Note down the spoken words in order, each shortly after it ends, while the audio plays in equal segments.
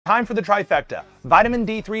Time for the trifecta: vitamin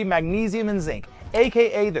D3, magnesium, and zinc,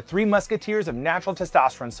 aka the three musketeers of natural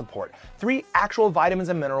testosterone support. Three actual vitamins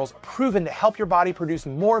and minerals proven to help your body produce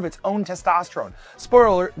more of its own testosterone. Spoiler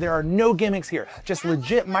alert, there are no gimmicks here, just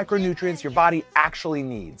legit micronutrients your body actually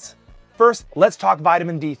needs. First, let's talk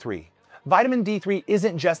vitamin D3. Vitamin D3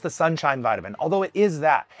 isn't just the sunshine vitamin, although it is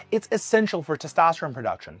that. It's essential for testosterone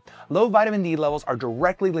production. Low vitamin D levels are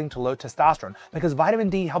directly linked to low testosterone because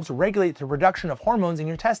vitamin D helps regulate the production of hormones in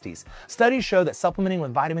your testes. Studies show that supplementing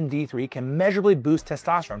with vitamin D3 can measurably boost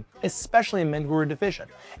testosterone, especially in men who are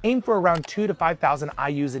deficient. Aim for around 2,000 to 5,000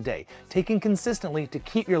 IUs a day, taken consistently to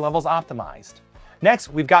keep your levels optimized. Next,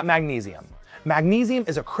 we've got magnesium. Magnesium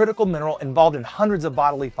is a critical mineral involved in hundreds of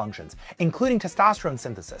bodily functions, including testosterone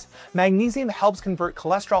synthesis. Magnesium helps convert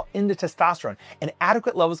cholesterol into testosterone, and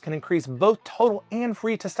adequate levels can increase both total and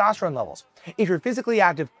free testosterone levels. If you're physically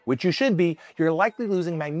active, which you should be, you're likely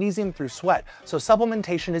losing magnesium through sweat, so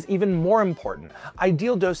supplementation is even more important.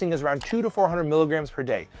 Ideal dosing is around 200 to 400 milligrams per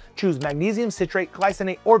day. Choose magnesium citrate,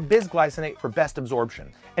 glycinate, or bisglycinate for best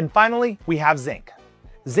absorption. And finally, we have zinc.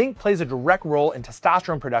 Zinc plays a direct role in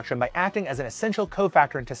testosterone production by acting as an essential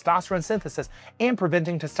cofactor in testosterone synthesis and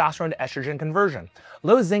preventing testosterone to estrogen conversion.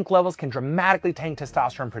 Low zinc levels can dramatically tank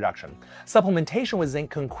testosterone production. Supplementation with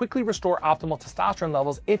zinc can quickly restore optimal testosterone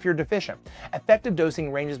levels if you're deficient. Effective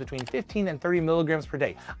dosing ranges between 15 and 30 milligrams per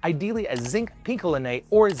day, ideally as zinc picolinate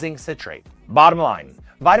or zinc citrate. Bottom line,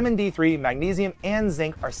 vitamin D3, magnesium, and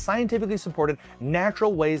zinc are scientifically supported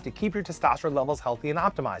natural ways to keep your testosterone levels healthy and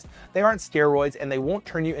optimized. They aren't steroids and they won't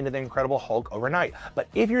turn you into the Incredible Hulk overnight. But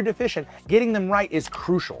if you're deficient, getting them right is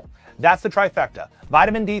crucial. That's the trifecta: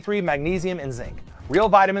 vitamin D3, magnesium, and zinc. Real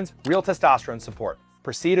vitamins, real testosterone support.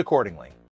 Proceed accordingly.